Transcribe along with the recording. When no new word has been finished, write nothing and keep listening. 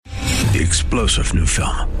The explosive new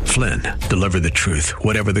film, Flynn, deliver the truth,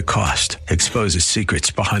 whatever the cost, exposes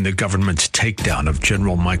secrets behind the government's takedown of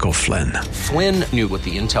General Michael Flynn. Flynn knew what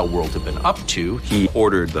the intel world had been up to. He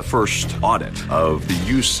ordered the first audit of the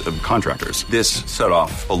use of contractors. This set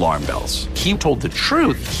off alarm bells. He told the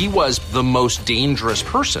truth. He was the most dangerous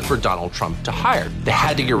person for Donald Trump to hire. They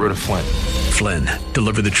had to get rid of Flynn. Flynn,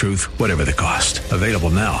 deliver the truth, whatever the cost. Available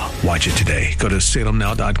now. Watch it today. Go to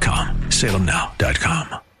salemnow.com.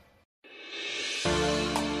 salemnow.com.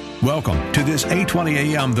 Welcome to this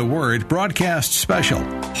 8:20 a.m. The Word broadcast special,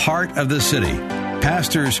 Heart of the City.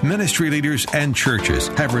 Pastors, ministry leaders, and churches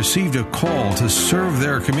have received a call to serve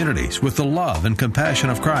their communities with the love and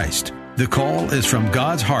compassion of Christ. The call is from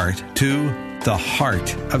God's heart to the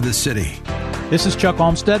heart of the city. This is Chuck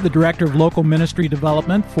Olmstead, the Director of Local Ministry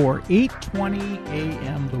Development for 8:20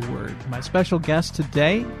 a.m. The Word. My special guest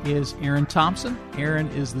today is Aaron Thompson. Aaron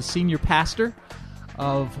is the senior pastor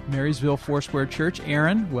of Marysville Foursquare Church.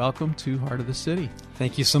 Aaron, welcome to Heart of the City.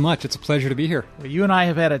 Thank you so much. It's a pleasure to be here. Well, you and I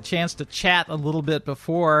have had a chance to chat a little bit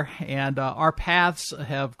before, and our paths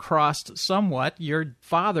have crossed somewhat. Your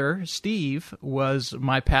father, Steve, was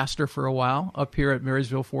my pastor for a while up here at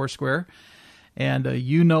Marysville Foursquare, and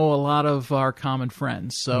you know a lot of our common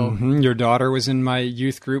friends. So Your daughter was in my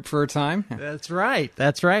youth group for a time. That's right,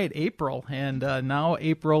 April. And now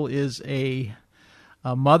April is a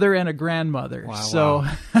mother and a grandmother. Wow.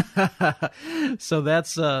 So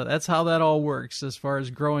that's how that all works as far as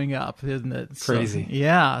growing up, isn't it? Crazy.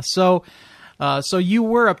 So, yeah. So you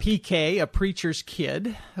were a PK, a preacher's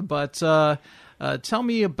kid, but tell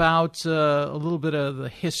me about a little bit of the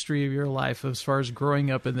history of your life as far as growing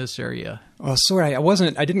up in this area. Well, sorry,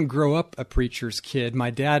 I didn't grow up a preacher's kid. My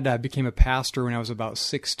dad became a pastor when I was about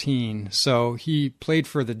 16. So he played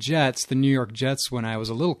for the Jets, the New York Jets, when I was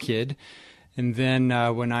a little kid. And then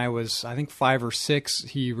when I was, I think, 5 or 6,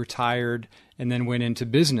 he retired and then went into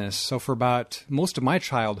business. So for about most of my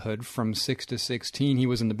childhood, from 6 to 16, he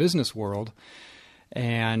was in the business world,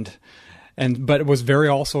 but was very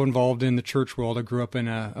also involved in the church world. I grew up in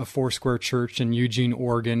a Foursquare church in Eugene,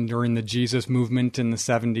 Oregon, during the Jesus movement in the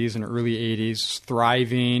 70s and early 80s,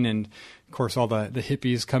 thriving, and of course all the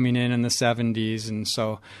hippies coming in the 70s. And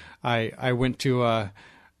so I went to a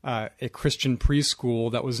Christian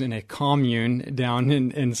preschool that was in a commune down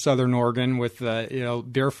in southern Oregon with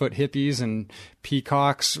barefoot hippies and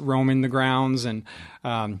peacocks roaming the grounds, and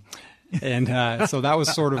so that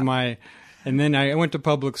was sort of my. And then I went to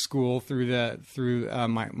public school through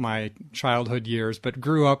my childhood years, but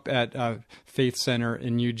grew up at Faith Center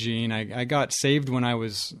in Eugene. I got saved when I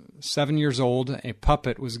was 7 years old. A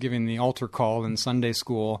puppet was giving the altar call in Sunday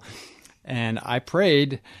school, and I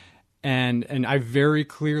prayed. And I very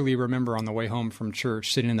clearly remember on the way home from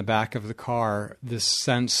church, sitting in the back of the car, this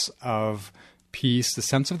sense of peace, the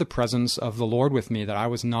sense of the presence of the Lord with me, that I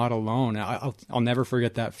was not alone. I'll never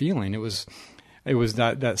forget that feeling. It was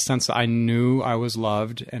that sense that I knew I was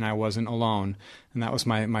loved and I wasn't alone. And that was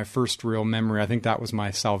my first real memory. I think that was my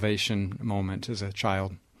salvation moment as a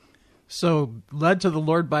child. So led to the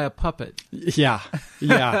Lord by a puppet. Yeah.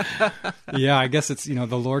 I guess it's the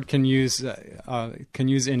Lord can use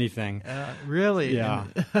anything. Really? Yeah.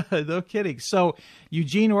 No kidding. So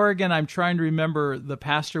Eugene, Oregon. I'm trying to remember. The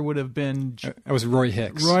pastor would have been. It was Roy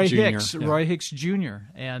Hicks. Roy Jr. Hicks. Yeah. Roy Hicks Jr.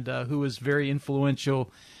 And who was very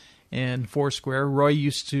influential in Foursquare. Roy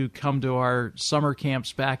used to come to our summer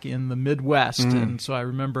camps back in the Midwest, and so I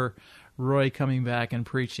remember Roy coming back and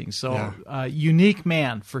preaching. So unique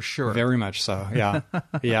man for sure. Very much so. Yeah.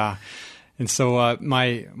 Yeah. And so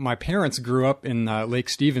my parents grew up in Lake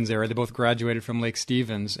Stevens area. They both graduated from Lake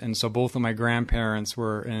Stevens. And so both of my grandparents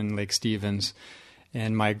were in Lake Stevens.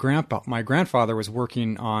 And my grandfather was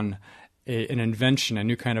working on an invention, a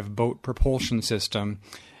new kind of boat propulsion system.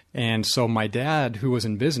 And so my dad, who was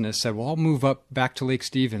in business, said, well, I'll move up back to Lake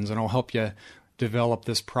Stevens and I'll help you develop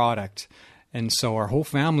this product. And so our whole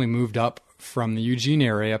family moved up from the Eugene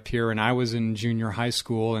area up here, and I was in junior high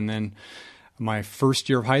school. And then my first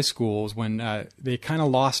year of high school was when they kind of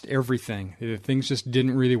lost everything. Things just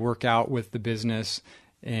didn't really work out with the business.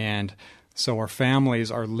 And so our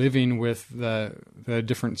families are living with the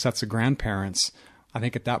different sets of grandparents. I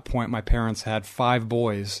think at that point my parents had 5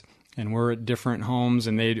 boys, and we're at different homes.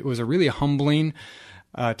 And it was a really humbling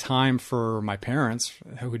time for my parents,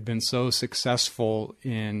 who had been so successful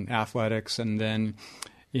in athletics and then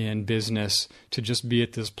in business, to just be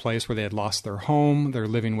at this place where they had lost their home. They're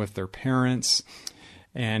living with their parents.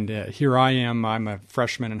 And here I am. I'm a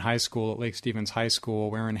freshman in high school at Lake Stevens High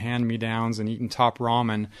School, wearing hand-me-downs and eating top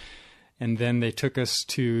ramen. And then they took us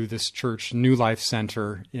to this church, New Life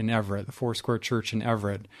Center in Everett, the Foursquare Church in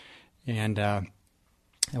Everett. And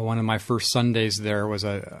And one of my first Sundays there was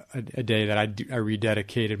a day that I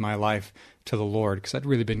rededicated my life to the Lord, because I'd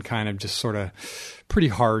really been kind of just sort of pretty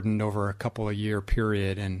hardened over a couple of year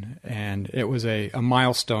period, and it was a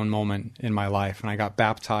milestone moment in my life, and I got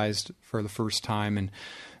baptized for the first time, and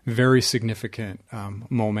very significant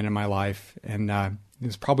moment in my life. And it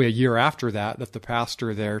was probably a year after that the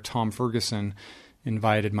pastor there, Tom Ferguson,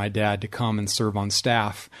 invited my dad to come and serve on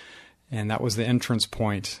staff. And that was the entrance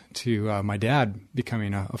point to my dad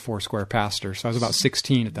becoming a Foursquare pastor. So I was about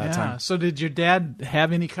 16 at that time. So did your dad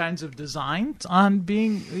have any kinds of designs on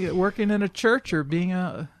working in a church or being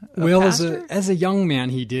a pastor? As a young man,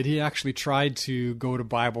 he did. He actually tried to go to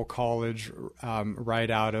Bible college right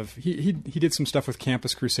out of... He did some stuff with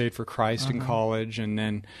Campus Crusade for Christ in college, and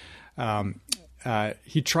then...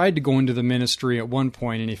 he tried to go into the ministry at one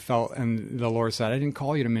point, and the Lord said, "I didn't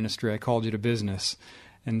call you to ministry, I called you to business."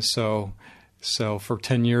 And so for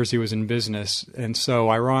 10 years he was in business. And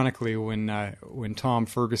so ironically, when Tom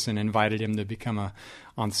Ferguson invited him to become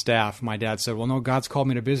on staff, my dad said, "Well, no, God's called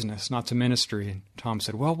me to business, not to ministry." And Tom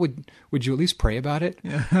said, "Well, would you at least pray about it?"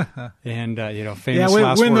 And famous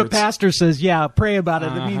last when words. The pastor says, "Yeah, pray about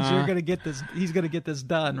it," that means you're going to get this. He's going to get this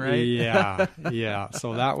done, right? Yeah.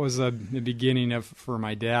 So that was the beginning for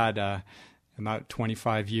my dad. About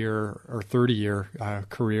 25-year or 30-year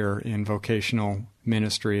career in vocational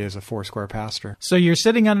ministry as a Foursquare pastor. So you're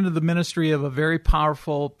sitting under the ministry of a very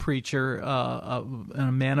powerful preacher and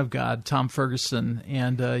a man of God, Tom Ferguson,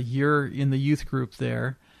 and you're in the youth group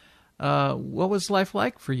there. What was life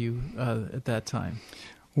like for you at that time?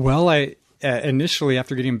 Well, I initially,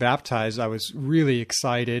 after getting baptized, I was really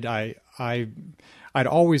excited. I'd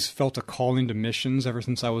always felt a calling to missions ever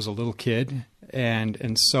since I was a little kid.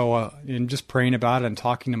 And so in just praying about it and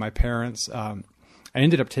talking to my parents, I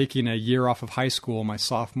ended up taking a year off of high school, my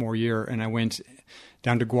sophomore year, and I went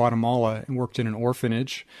down to Guatemala and worked in an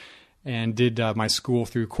orphanage and did my school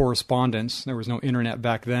through correspondence. There was no internet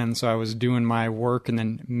back then, so I was doing my work and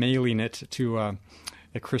then mailing it to a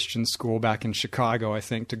Christian school back in Chicago, I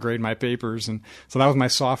think, to grade my papers. And so that was my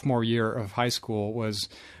sophomore year of high school, was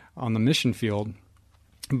on the mission field.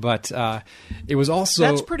 But it was also...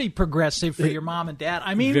 That's pretty progressive for your mom and dad.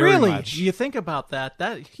 I mean, very really, much. you think about that,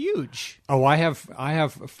 that's huge. Oh, I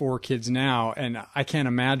have 4 kids now, and I can't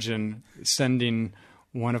imagine sending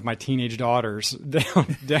one of my teenage daughters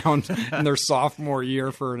down in their sophomore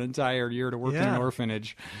year for an entire year to work in an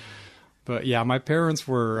orphanage. But yeah, my parents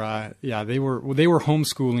were they were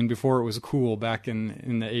homeschooling before it was cool back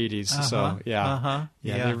in the 80s. So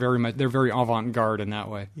they're very avant-garde in that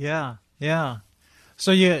way. Yeah.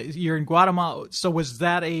 So you're in Guatemala. So was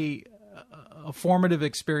that a formative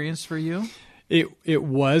experience for you? It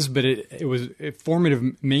was, but it was formative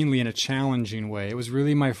mainly in a challenging way. It was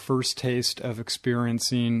really my first taste of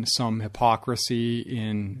experiencing some hypocrisy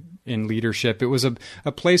in leadership. It was a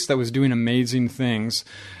place that was doing amazing things,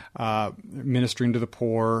 ministering to the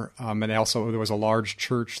poor, and also there was a large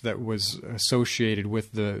church that was associated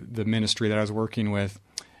with the ministry that I was working with,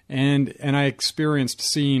 and I experienced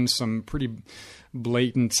seeing some pretty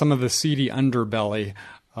blatant, some of the seedy underbelly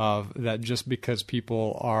of that. Just because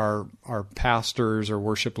people are pastors or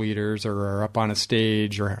worship leaders or are up on a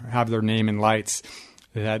stage or have their name in lights,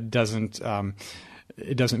 that doesn't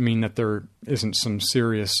it doesn't mean that there isn't some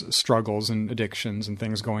serious struggles and addictions and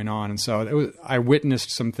things going on. And so I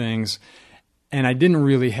witnessed some things, and I didn't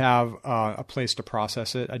really have a place to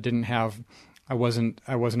process it. I wasn't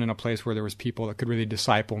in a place where there was people that could really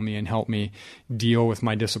disciple me and help me deal with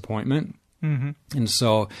my disappointment. Mm-hmm. And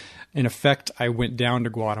so, in effect, I went down to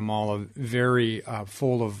Guatemala very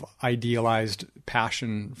full of idealized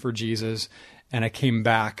passion for Jesus, and I came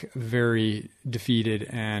back very defeated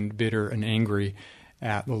and bitter and angry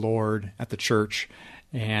at the Lord, at the church,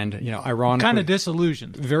 and ironically, kind of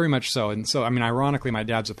disillusioned. Very much so. And so, ironically, my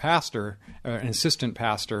dad's a pastor, an assistant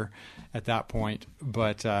pastor at that point.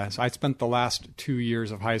 But so I spent the last 2 years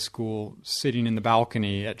of high school sitting in the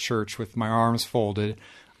balcony at church with my arms folded,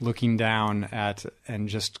 looking down at and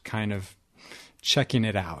just kind of checking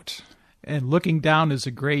it out. And looking down is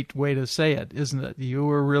a great way to say it, isn't it? You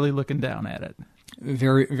were really looking down at it.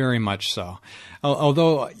 Very, very much so.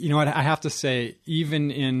 Although, I have to say, even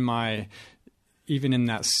in that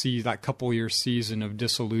couple year season of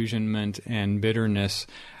disillusionment and bitterness,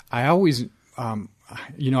 I always,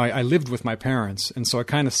 I lived with my parents, and so I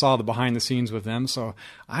kind of saw the behind the scenes with them. So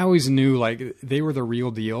I always knew they were the real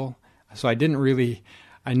deal. So I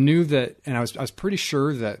knew that, and I was pretty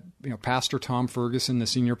sure that, Pastor Tom Ferguson, the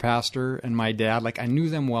senior pastor, and my dad, I knew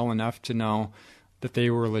them well enough to know that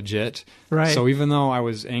they were legit. Right. So even though I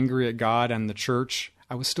was angry at God and the church,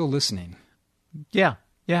 I was still listening. Yeah.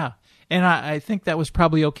 And I think that was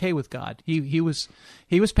probably okay with God. He was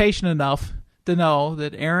patient enough to know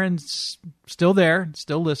that Aaron's still there,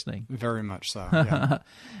 still listening. Very much so, yeah.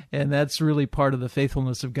 And that's really part of the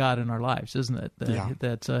faithfulness of God in our lives, isn't it?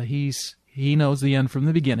 That He knows the end from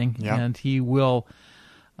the beginning, and He will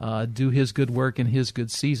do His good work in His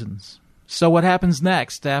good seasons. So what happens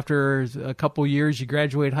next? After a couple years, you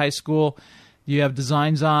graduate high school, you have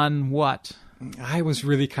designs on what? I was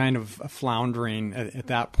really kind of floundering at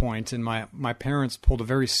that point, and my parents pulled a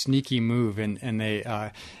very sneaky move, and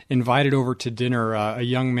they invited over to dinner a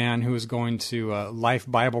young man who was going to Life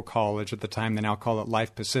Bible College at the time. They now call it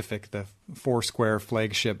Life Pacific, the Foursquare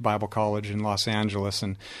flagship Bible college in Los Angeles,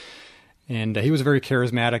 and he was a very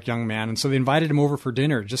charismatic young man, and so they invited him over for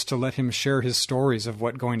dinner just to let him share his stories of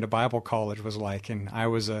what going to Bible college was like. And I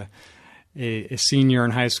was a senior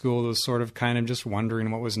in high school, was sort of kind of just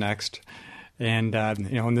wondering what was next. And,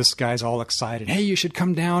 and this guy's all excited. Hey, you should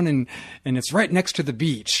come down, and it's right next to the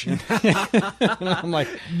beach. And I'm like,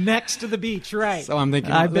 next to the beach, right. So I'm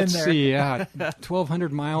thinking, I've let's been there. see,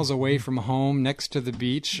 1,200 miles away from home, next to the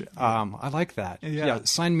beach. I like that. Yeah,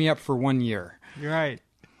 sign me up for 1 year. You're right.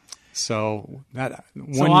 So that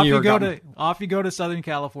one so off year off you go to Southern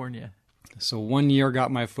California. So 1 year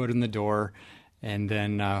got my foot in the door. And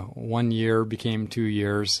then 1 year became 2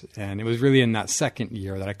 years, and it was really in that second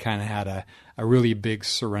year that I kind of had a really big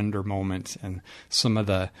surrender moment, and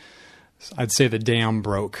I'd say the dam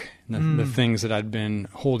broke. The things that I'd been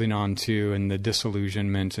holding on to, and the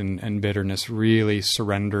disillusionment and bitterness really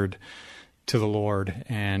surrendered to the Lord.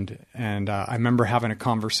 And I remember having a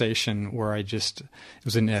conversation where it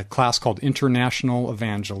was in a class called International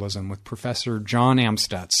Evangelism with Professor John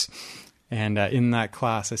Amstutz. And in that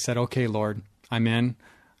class, I said, okay, Lord, I'm in.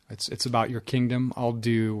 It's about your kingdom. I'll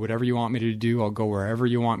do whatever you want me to do. I'll go wherever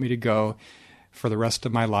you want me to go for the rest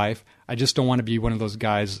of my life. I just don't want to be one of those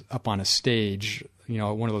guys up on a stage,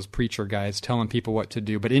 one of those preacher guys telling people what to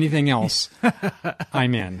do. But anything else,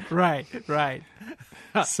 I'm in. Right.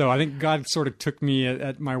 So I think God sort of took me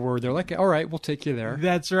at my word. They're like, all right, we'll take you there.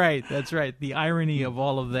 That's right. The irony of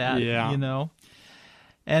all of that, yeah.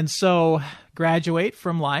 And so graduate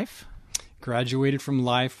from Life. Graduated from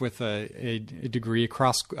Life with a degree,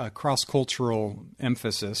 a cross-cultural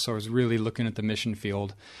emphasis. So I was really looking at the mission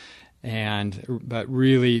field. But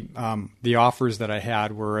really, the offers that I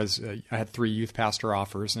had were I had 3 youth pastor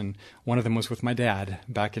offers, and one of them was with my dad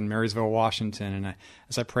back in Marysville, Washington. And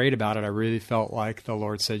as I prayed about it, I really felt like the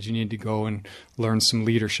Lord said, you need to go and learn some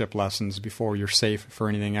leadership lessons before you're safe for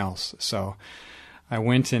anything else. So I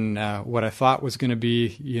went, and what I thought was going to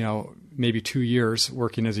be, maybe 2 years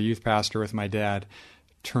working as a youth pastor with my dad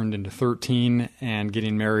turned into 13, and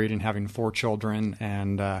getting married and having 4 children.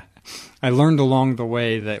 And I learned along the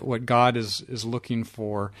way that what God is looking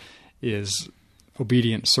for is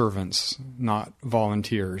obedient servants, not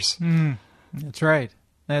volunteers. That's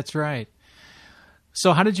right.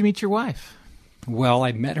 So how did you meet your wife? Well,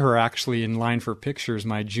 I met her actually in line for pictures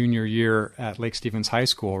my junior year at Lake Stevens High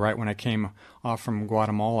School, right when I came off from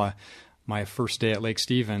Guatemala. My first day at Lake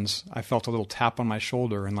Stevens, I felt a little tap on my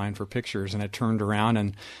shoulder in line for pictures, and I turned around,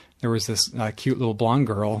 and there was this cute little blonde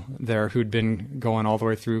girl there who'd been going all the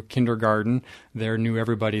way through kindergarten there, knew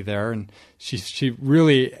everybody there, and she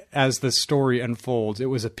really, as the story unfolds, it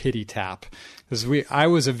was a pity tap. Because I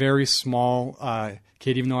was a very small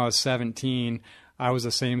kid, even though I was 17, I was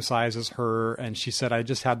the same size as her, and she said I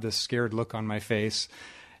just had this scared look on my face.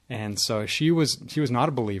 And so she was not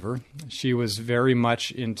a believer. She was very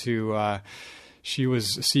much into, she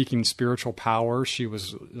was seeking spiritual power. She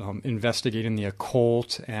was investigating the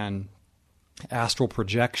occult and astral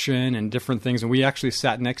projection and different things. And we actually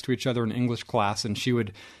sat next to each other in English class, and she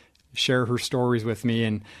would share her stories with me.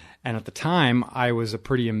 And at the time, I was a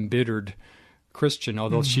pretty embittered Christian,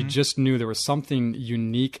 although she just knew there was something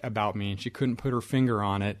unique about me, and she couldn't put her finger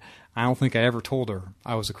on it. I don't think I ever told her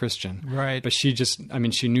I was a Christian. Right. But she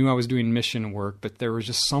knew I was doing mission work, but there was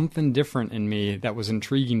just something different in me that was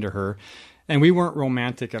intriguing to her. And we weren't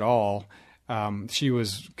romantic at all. She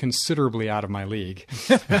was considerably out of my league.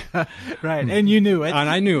 Right. And you knew it. And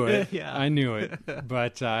I knew it. Yeah. I knew it.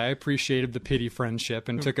 But I appreciated the pity friendship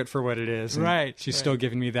and took it for what it is. And right. She's still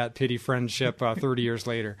giving me that pity friendship 30 years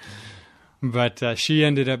later. But she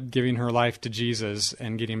ended up giving her life to Jesus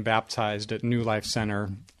and getting baptized at New Life Center.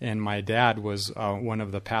 And my dad was one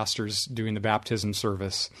of the pastors doing the baptism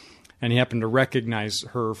service. And he happened to recognize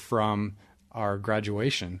her from our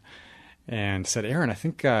graduation and said, Aaron, I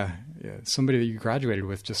think somebody that you graduated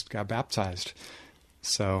with just got baptized.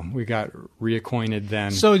 So we got reacquainted then.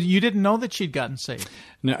 So you didn't know that she'd gotten saved?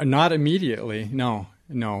 No, not immediately, no.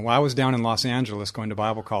 No. Well, I was down in Los Angeles going to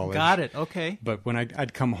Bible college. Got it. Okay. But when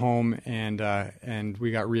I'd come home and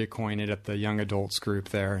we got reacquainted at the young adults group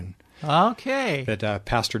there, and okay, that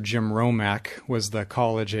Pastor Jim Romack was the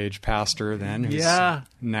college-age pastor then, who's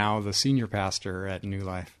now the senior pastor at New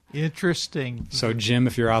Life. Interesting. So, Jim,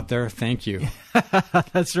 if you're out there, thank you.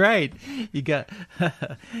 That's right. You got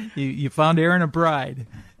you found Aaron a bride.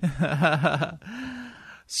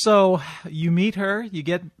 So you meet her, you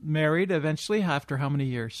get married eventually. After how many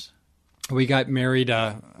years? We got married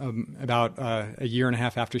about a year and a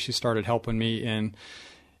half after she started helping me in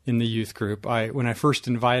the youth group. When I first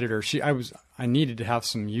invited her, I needed to have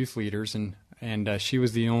some youth leaders, and she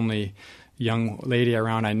was the only young lady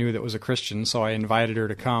around I knew that was a Christian, so I invited her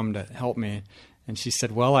to come to help me. And she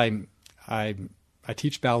said, "Well, I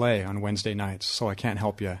teach ballet on Wednesday nights, so I can't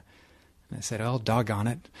help you." And I said, "Oh, doggone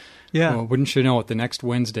it." Yeah. Well, wouldn't you know it, the next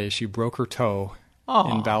Wednesday she broke her toe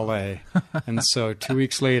in ballet. And so 2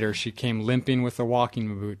 weeks later, she came limping with a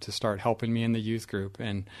walking boot to start helping me in the youth group.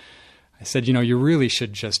 And I said, you really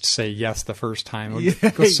should just say yes the first time. It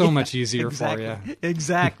would go so much easier for you.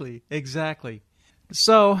 Exactly.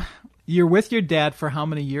 So you're with your dad for how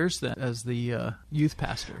many years then as the youth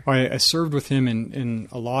pastor? I served with him in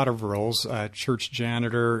a lot of roles, church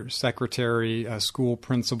janitor, secretary, school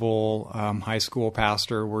principal, high school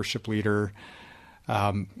pastor, worship leader,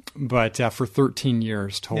 but for 13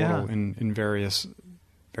 years total in various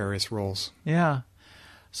roles. Yeah.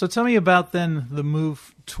 So tell me about then the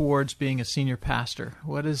move towards being a senior pastor.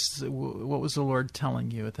 What was the Lord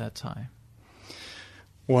telling you at that time?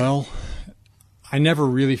 Well, I never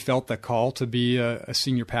really felt the call to be a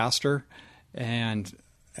senior pastor, and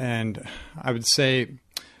I would say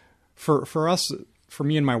for us, for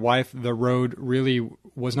me and my wife, the road really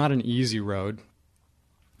was not an easy road.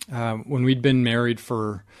 When we'd been married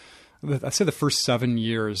for, I'd say the first 7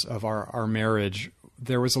 years of our marriage,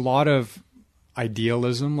 there was a lot of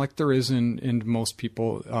idealism, like there is in most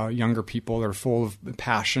people, younger people. They're full of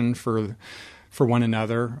passion for one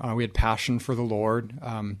another. We had passion for the Lord.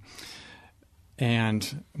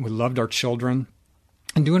 And we loved our children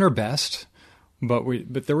and doing our best, but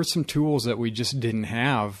there were some tools that we just didn't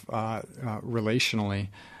have relationally,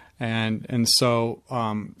 and so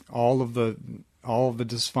all of the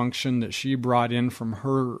dysfunction that she brought in from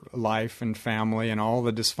her life and family, and all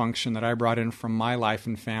the dysfunction that I brought in from my life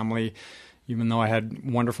and family, even though I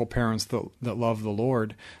had wonderful parents that loved the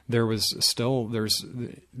Lord, there's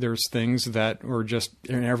things that were just,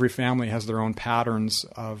 every family has their own patterns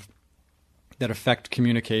that affect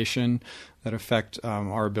communication, that affect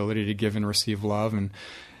our ability to give and receive love,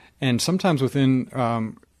 and sometimes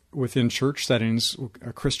within church settings,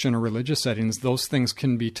 Christian or religious settings, those things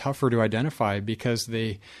can be tougher to identify because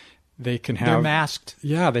they can have, they're masked.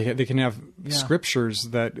 Yeah, they can have scriptures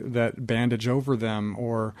that bandage over them,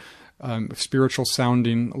 or spiritual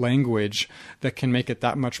sounding language that can make it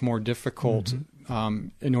that much more difficult.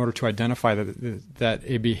 In order to identify that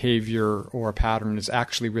a behavior or a pattern is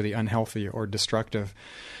actually really unhealthy or destructive.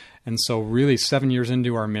 And so really 7 years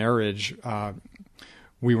into our marriage,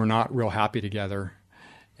 we were not real happy together.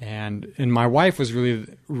 And my wife was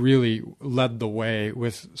really led the way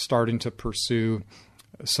with starting to pursue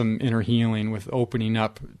some inner healing, with opening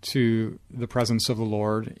up to the presence of the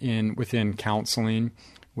Lord within counseling,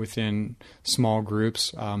 within small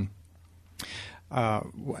groups.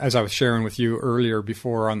 As I was sharing with you earlier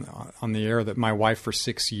before on the air, that my wife for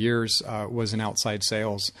 6 years was in outside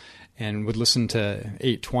sales and would listen to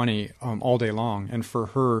 820 all day long. And for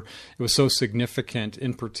her, it was so significant,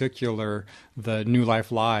 in particular, the New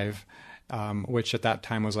Life Live, which at that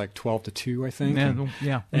time was like 12 to 2, I think.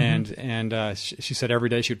 Yeah. And she said every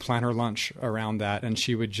day she'd plan her lunch around that, and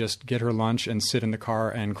she would just get her lunch and sit in the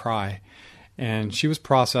car and cry. And she was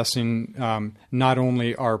processing not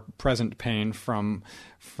only our present pain from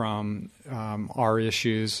our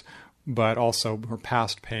issues, but also her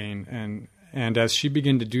past pain. And as she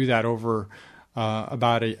began to do that over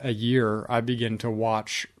about a year, I began to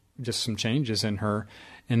watch just some changes in her.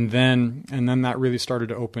 And then that really started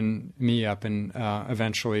to open me up. And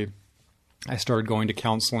eventually I started going to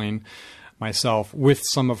counseling myself with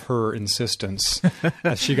some of her insistence.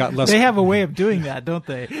 As she got less, they have a way of doing that, don't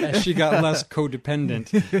they? As she got less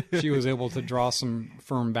codependent, she was able to draw some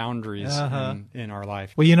firm boundaries in our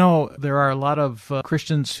life. Well, there are a lot of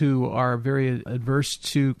Christians who are very adverse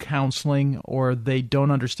to counseling, or they don't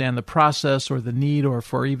understand the process or the need, or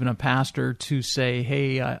for even a pastor to say,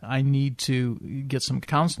 hey, I need to get some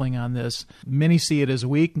counseling on this. Many see it as a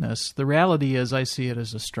weakness. The reality is I see it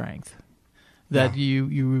as a strength. That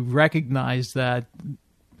you recognize that,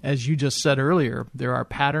 as you just said earlier, there are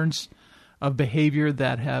patterns of behavior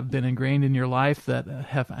that have been ingrained in your life that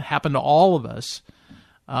have happened to all of us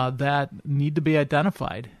that need to be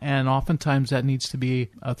identified. And oftentimes that needs to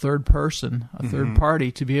be a third person, a third party,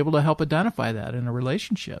 to be able to help identify that in a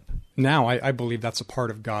relationship. Now, I believe that's a part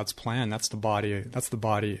of God's plan. That's the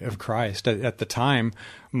body of Christ. At the time,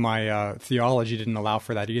 my theology didn't allow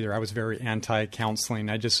for that either. I was very anti-counseling.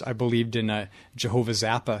 I believed in Jehovah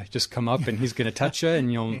Zappa. Just come up and he's going to touch you and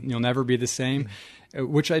you'll never be the same.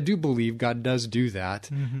 Which I do believe God does do that.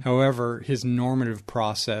 However, his normative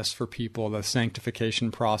process for people, the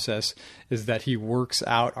sanctification process, is that he works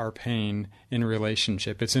out our pain in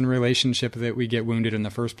relationship. It's in relationship that we get wounded in the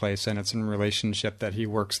first place, and it's in relationship that he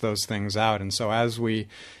works those things out. And so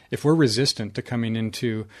if we're resistant to coming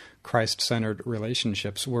into Christ-centered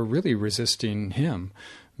relationships, we're really resisting him,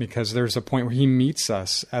 because there's a point where he meets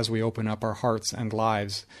us as we open up our hearts and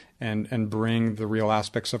lives and bring the real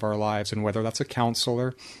aspects of our lives. And whether that's a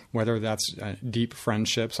counselor, whether that's deep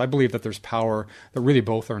friendships, I believe that there's power, that really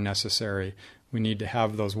both are necessary. We need to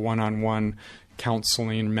have those one-on-one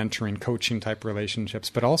counseling, mentoring, coaching type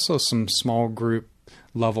relationships, but also some small group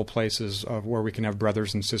level places of where we can have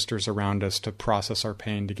brothers and sisters around us to process our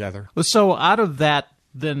pain together. So out of that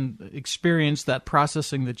then experience, that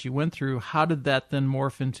processing that you went through, how did that then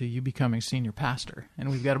morph into you becoming senior pastor?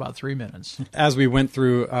 And we've got about 3 minutes. As we went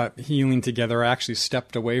through healing together, I actually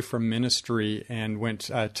stepped away from ministry and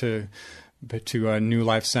went to a New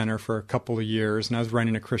Life Center for a couple of years, and I was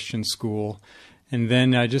running a Christian school. And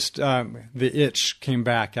then the itch came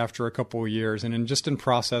back after a couple of years, and in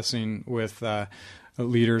processing with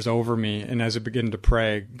leaders over me, and as I began to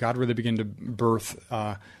pray, God really began to birth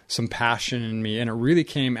some passion in me, and it really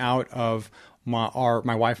came out of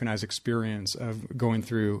my wife and I's experience of going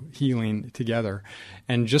through healing together,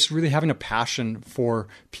 and just really having a passion for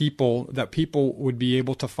people, that people would be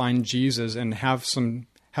able to find Jesus and have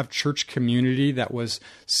church community that was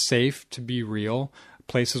safe to be real,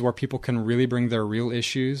 places where people can really bring their real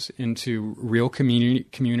issues into real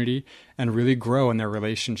community and really grow in their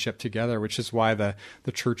relationship together, which is why the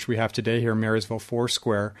church we have today here, Marysville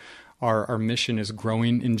Foursquare, our mission is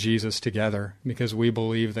growing in Jesus together, because we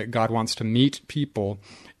believe that God wants to meet people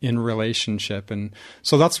in relationship. And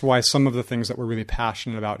so that's why some of the things that we're really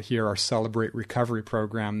passionate about here, our Celebrate Recovery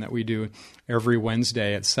program that we do every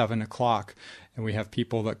Wednesday at 7 o'clock. And we have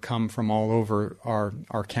people that come from all over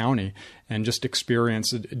our county and just experience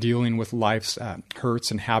dealing with life's hurts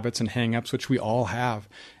and habits and hang-ups, which we all have,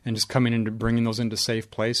 and just coming into bringing those into safe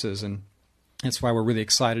places. And that's why we're really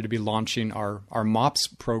excited to be launching our MOPS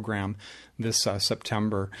program this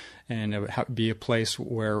September, and it would be a place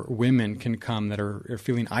where women can come that are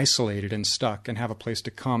feeling isolated and stuck, and have a place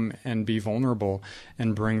to come and be vulnerable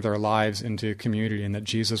and bring their lives into community, and that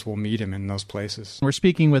Jesus will meet them in those places. We're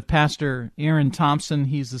speaking with Pastor Aaron Thompson.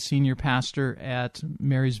 He's the senior pastor at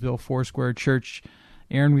Marysville Foursquare Church.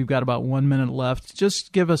 Aaron, we've got about 1 minute left.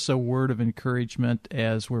 Just give us a word of encouragement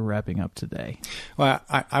as we're wrapping up today. Well,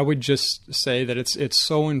 I would just say that it's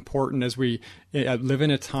so important as we live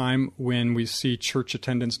in a time when we see church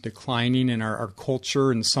attendance declining in our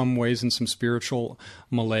culture, in some ways, in some spiritual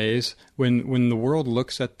malaise. When the world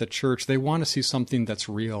looks at the church, they want to see something that's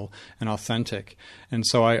real and authentic. And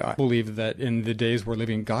so I believe that in the days we're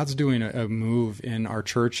living, God's doing a move in our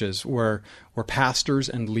churches where pastors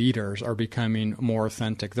and leaders are becoming more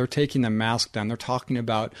authentic. They're taking the mask down. They're talking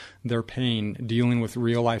about their pain, dealing with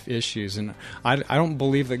real-life issues. And I don't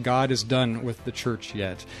believe that God is done with the church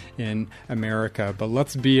yet in America, but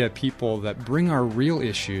let's be a people that bring our real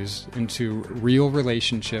issues into real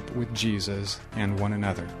relationship with Jesus and one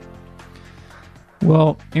another.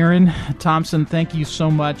 Well, Aaron Thompson, thank you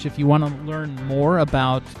so much. If you want to learn more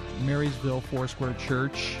about Marysville Foursquare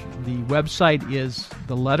Church, the website is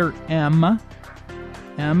the letter M4,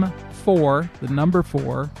 the number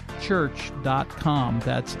 4, church.com.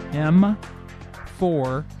 That's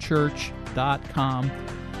M4church.com.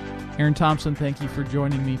 Aaron Thompson, thank you for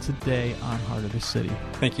joining me today on Heart of the City.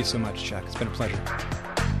 Thank you so much, Chuck. It's been a pleasure.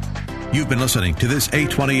 You've been listening to this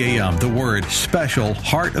 820 AM The Word special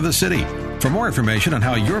Heart of the City. For more information on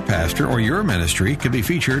how your pastor or your ministry can be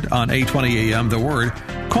featured on 820 AM The Word,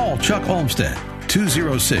 call Chuck Olmsted,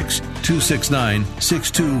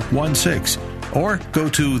 206-269-6216, or go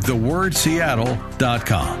to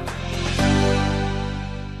thewordseattle.com.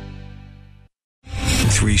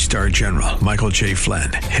 3-star General Michael J.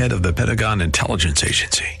 Flynn, head of the Pentagon Intelligence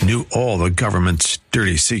Agency, knew all the government's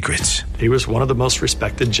dirty secrets. He was one of the most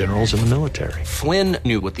respected generals in the military. Flynn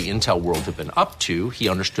knew what the intel world had been up to. He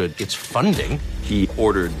understood its funding. He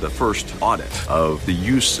ordered the first audit of the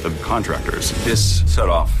use of contractors. This set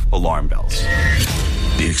off alarm bells.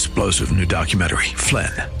 The explosive new documentary,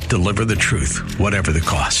 Flynn, Deliver the truth, whatever the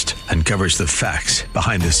cost, uncovers the facts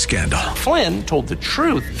behind the scandal. Flynn told the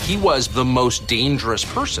truth. He was the most dangerous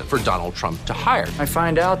person for Donald Trump to hire. I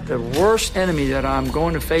find out the worst enemy that I'm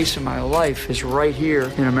going to face in my life is right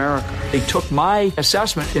here in America. They took my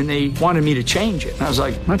assessment and they wanted me to change it. And I was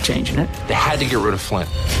like, I'm not changing it. They had to get rid of Flynn.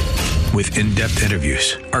 With in-depth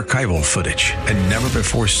interviews, archival footage, and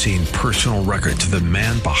never-before-seen personal records of the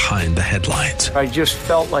man behind the headlines. I just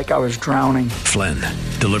felt like I was drowning. Flynn,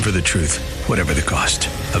 deliver the truth, whatever the cost.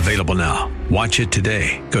 Available now. Watch it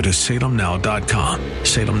today. Go to salemnow.com.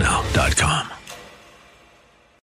 salemnow.com.